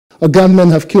Gunmen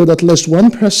have killed at least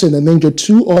one person and injured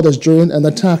two others during an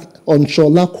attack on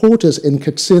Shola Quarters in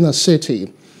Katsina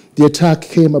city. The attack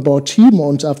came about 2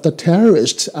 months after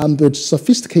terrorists armed with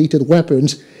sophisticated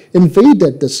weapons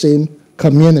invaded the same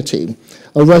community.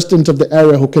 A resident of the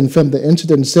area who confirmed the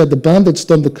incident said the bandits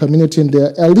stormed the community in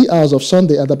the early hours of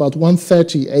Sunday at about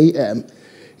 1:30 a.m.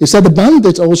 He said the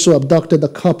bandits also abducted a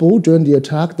couple during the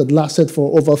attack that lasted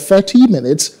for over 30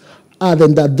 minutes,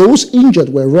 adding that those injured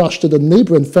were rushed to the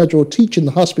neighboring Federal Teaching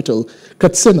Hospital,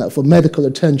 Katsina, for medical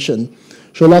attention.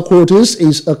 Shola Quarters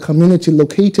is a community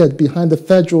located behind the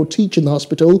Federal Teaching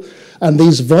Hospital and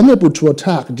is vulnerable to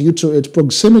attack due to its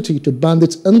proximity to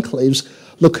bandits' enclaves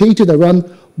located around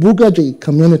L.G.A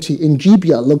community in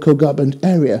L.G.A local government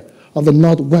area of the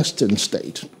northwestern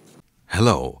state.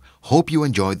 Hello, hope you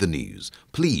enjoyed the news.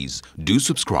 Please do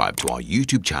subscribe to our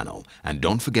YouTube channel and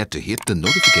don't forget to hit the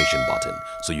notification button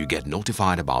so you get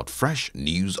notified about fresh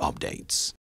news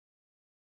updates.